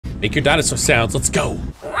Make your dinosaur sounds. Let's go.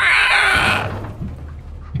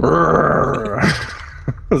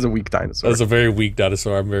 That was a weak dinosaur. That was a very weak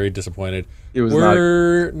dinosaur. I'm very disappointed. It was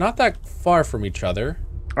We're not that far from each other.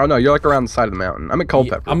 Oh no, you're like around the side of the mountain. I'm at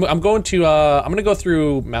Culpepper. I'm going to I'm gonna go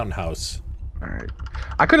through Mountain House. All right.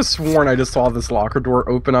 I could have sworn I just saw this locker door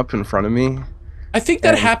open up in front of me. I think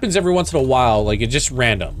that happens every once in a while. Like it's just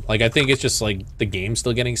random. Like I think it's just like the game's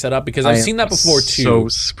still getting set up because I've seen that before too. So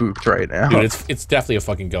spooked right now. Dude, it's definitely a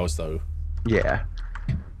fucking ghost though. Yeah.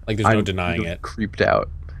 Like there's no denying it. Creeped out.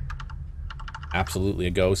 Absolutely a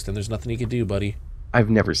ghost, and there's nothing you can do, buddy. I've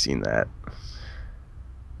never seen that.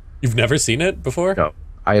 You've never seen it before? No,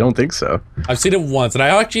 I don't think so. I've seen it once, and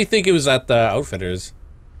I actually think it was at the Outfitters.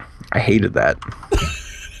 I hated that.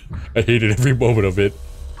 I hated every moment of it.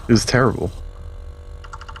 It was terrible.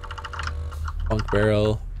 Funk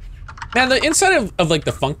barrel. Man, the inside of like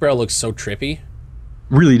the funk barrel looks so trippy.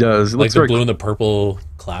 Really does. It Like looks the blue and the purple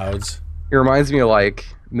clouds. It reminds me of like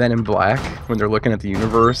Men in Black when they're looking at the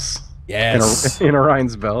universe. Yes. In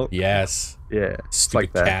Orion's belt. Yes. Yeah. Stupid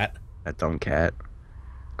like that. cat. That dumb cat.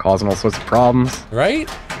 Causing all sorts of problems. Right?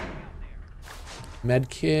 Med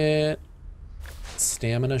kit.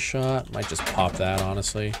 Stamina shot. Might just pop that,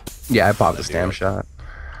 honestly. Yeah, I popped the stam shot.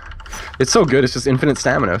 It's so good. It's just infinite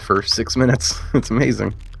stamina for 6 minutes. It's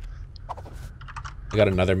amazing. I got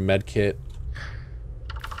another med kit.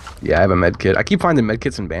 Yeah, I have a med kit. I keep finding med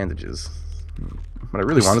kits and bandages. What I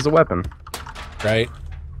really want is a weapon. Right?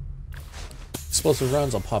 Explosive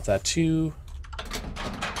runs, I'll pop that too.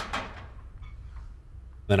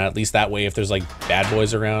 Then at least that way, if there's like bad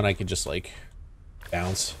boys around, I could just like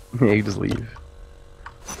bounce. Yeah, you just leave.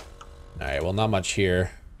 Alright, well, not much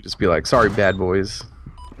here. You just be like, sorry, bad boys.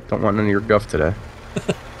 Don't want none of your guff today.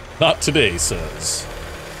 Not today, sirs.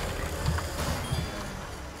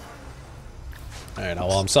 Alright,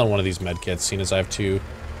 well, I'm selling one of these med kits, seeing as I have two.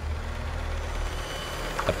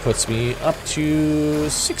 That puts me up to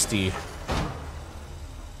 60.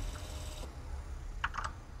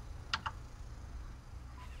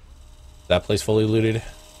 That place fully looted?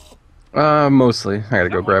 Mostly. I gotta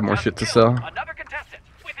go grab more shit to sell.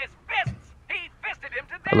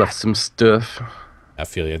 I left some stuff. I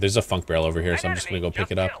feel you. There's a funk barrel over here, so I'm just gonna go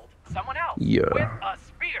pick it up. Yeah.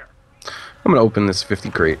 I'm gonna open this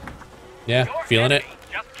 50 crate. Yeah, feeling it?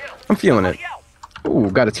 I'm feeling it. Ooh,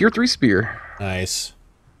 got a tier 3 spear. Nice.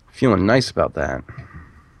 Feeling nice about that.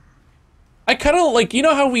 I kind of like, you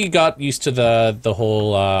know how we got used to the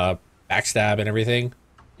whole backstab and everything?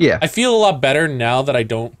 Yeah. I feel a lot better now that I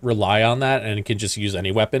don't rely on that and can just use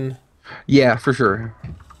any weapon. Yeah, for sure.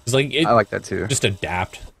 It's like I like that too. Just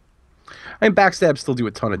adapt. I mean, backstabs still do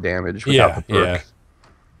a ton of damage without the perk. Yeah,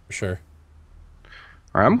 for sure.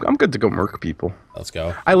 All right, I'm good to go murk people. Let's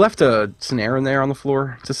go. I left a snare in there on the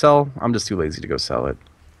floor to sell. I'm just too lazy to go sell it.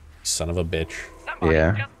 Son of a bitch.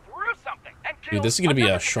 Yeah. Dude, this is gonna be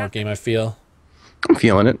a short game, I feel. I'm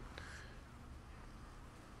feeling it.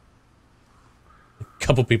 A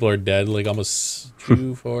couple people are dead, like almost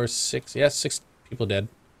 2, 4, 6. Yeah, 6 people dead.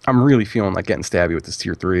 I'm really feeling like getting stabby with this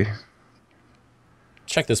tier 3.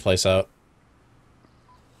 Check this place out.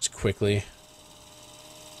 Just quickly.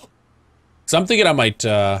 So I'm thinking I might,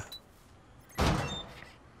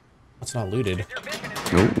 What's not looted?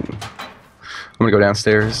 Ooh. I'm gonna go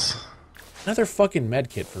downstairs. Another fucking med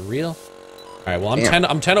kit, for real? Alright, well,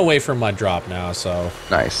 I'm 10 away from my drop now, so...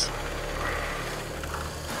 Nice.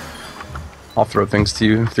 I'll throw things to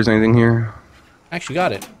you if there's anything here. Actually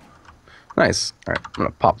got it. Nice. Alright, I'm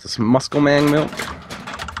gonna pop this Musclemang milk.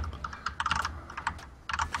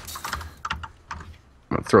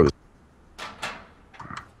 I'm gonna throw this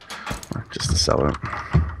just to sell it.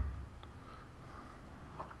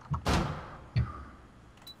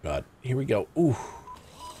 God, here we go. Ooh.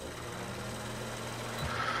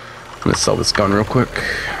 I'm gonna sell this gun real quick.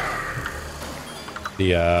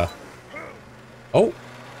 The, Oh!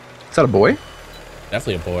 Is that a boy?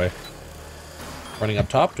 Definitely a boy. Running up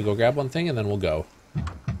top to go grab one thing, and then we'll go.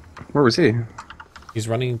 Where was he? He's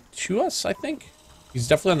running to us, I think. He's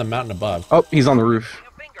definitely on the mountain above. Oh, he's on the roof.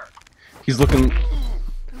 He's looking...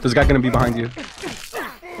 There's a guy gonna be behind you.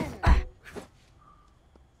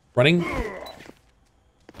 Running.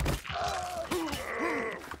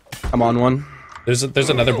 I'm on one. There's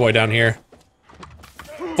another boy down here.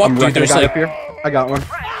 Fuck, I'm dude, wrecking a there's guy like... up here. I got one.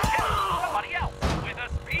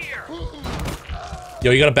 Yo,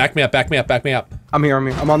 you gotta back me up, back me up, back me up. I'm here,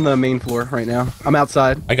 I'm on the main floor right now. I'm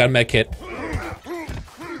outside. I got a med kit.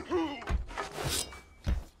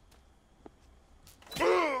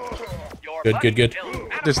 Good, good, good.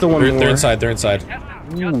 There's still one more. They're inside, they're inside.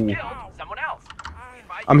 Ooh.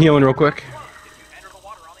 I'm healing real quick.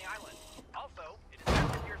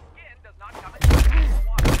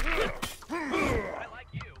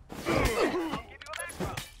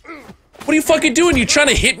 What are you fucking doing? You trying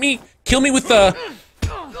to hit me? Kill me with the...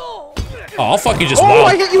 Oh, I'll fucking just... Oh,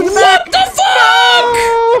 I hit you in the back! What the fuck?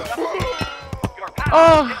 No!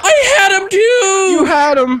 Oh, I had him too! you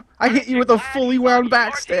had him! I hit you with a fully wound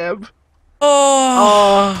backstab.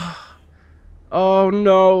 Oh. Oh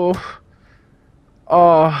no.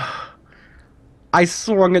 Oh. I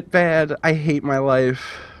swung it bad. I hate my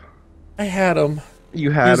life. I had him.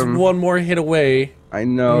 You had him. One more hit away. I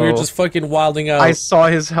know. We were just fucking wilding out. I saw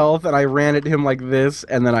his health and I ran at him like this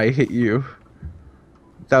and then I hit you.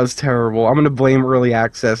 That was terrible. I'm gonna blame early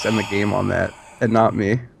access and the game on that, and not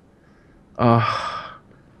me. I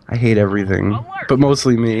hate everything, but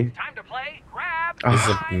mostly me. There's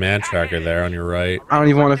a man tracker there on your right. I don't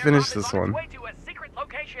even want to finish this one.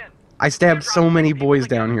 I stabbed so many boys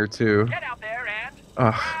down here too.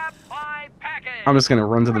 I'm just gonna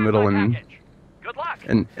run to the middle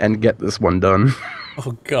and get this one done.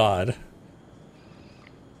 Oh god.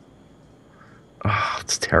 Oh,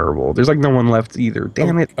 it's terrible. There's like no one left either.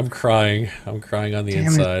 Damn it. I'm crying. I'm crying on the Damn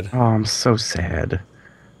inside. It. Oh, I'm so sad.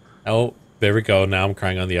 Oh, there we go. Now I'm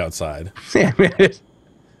crying on the outside. Damn it.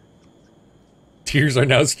 Tears are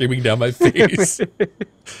now streaming down my face.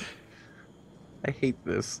 I hate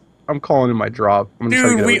this. I'm calling in my drop. I'm gonna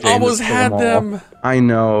try to Dude, get we almost had them. I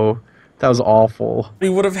know. That was awful. We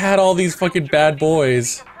would have had all these fucking bad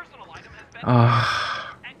boys.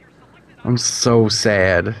 I'm so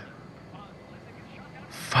sad.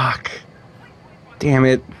 Fuck. Damn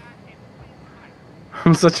it.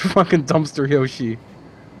 I'm such a fucking dumpster Yoshi.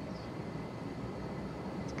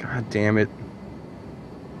 God damn it.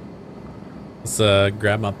 Let's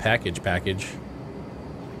grab my package.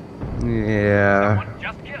 Yeah.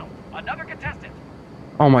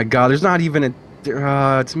 Oh my god, there's not even a...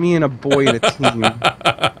 it's me and a boy in a team.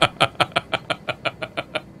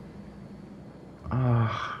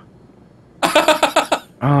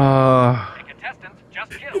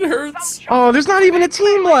 It hurts. Oh, there's not even a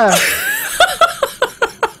team left.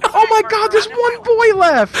 Oh my god, there's one boy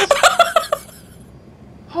left.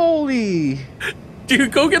 Holy.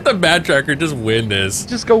 Dude, go get the man tracker. Just win this.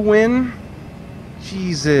 Just go win?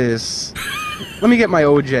 Jesus. Let me get my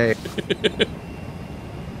OJ.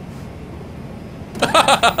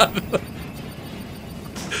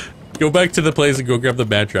 Go back to the place and go grab the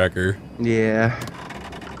man tracker. Yeah.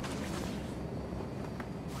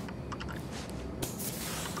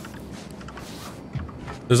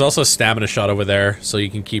 There's also a stamina shot over there, so you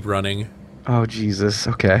can keep running. Oh Jesus.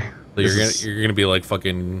 Okay. So you're gonna be like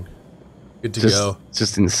fucking good to go.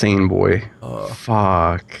 Just insane, boy. Oh.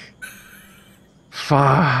 Fuck.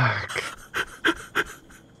 Fuck.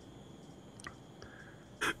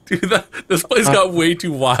 Dude, this place got way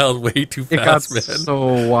too wild, way too fast, man. It got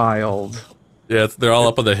so wild. Yeah, they're all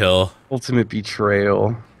up on the hill. Ultimate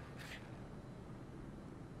betrayal.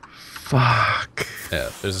 Fuck. Yeah,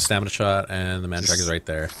 there's a stamina shot, and the man tracker's right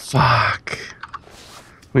there. Fuck.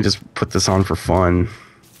 Let me just put this on for fun.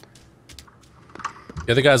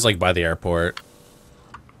 The other guy's like by the airport.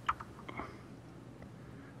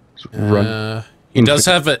 Run. He does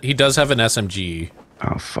have an SMG.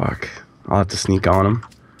 Oh fuck! I'll have to sneak on him.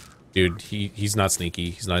 Dude, he's not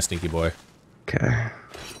sneaky. He's not a sneaky boy. Okay.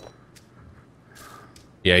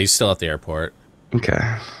 Yeah, he's still at the airport. Okay.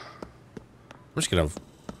 I'm just gonna,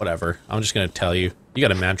 whatever. I'm just gonna tell you. You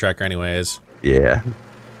got a man tracker anyways. Yeah.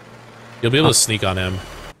 You'll be able to sneak on him.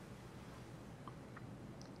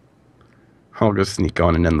 I'll go sneak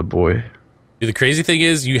on and end the boy. Dude, the crazy thing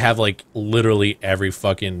is, you have like literally every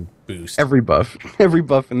fucking boost. Every buff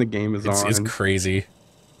in the game is on. It's crazy.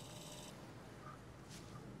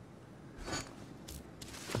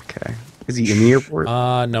 Okay. Is he in the airport?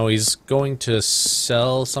 No, he's going to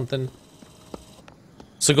sell something.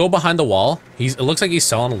 So go behind the wall. It looks like he's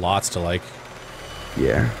selling lots to like.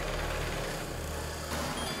 Yeah.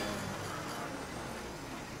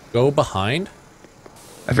 Go behind.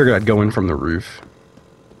 I figured I'd go in from the roof.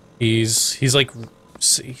 He's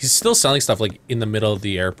still selling stuff like in the middle of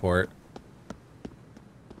the airport.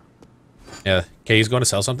 Yeah. Okay, he's going to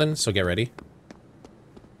sell something, so get ready.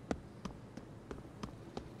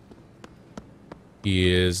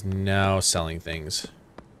 He is now selling things.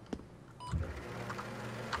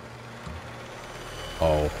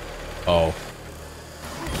 Oh. Oh.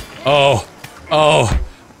 Oh. Oh.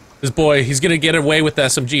 This boy, he's gonna get away with the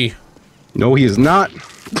SMG. No, he is not.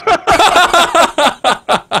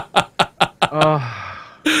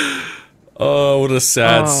 Oh, what a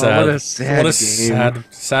sad sad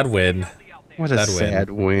win. What a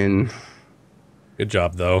sad win. Good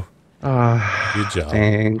job, though. Good job.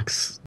 Thanks.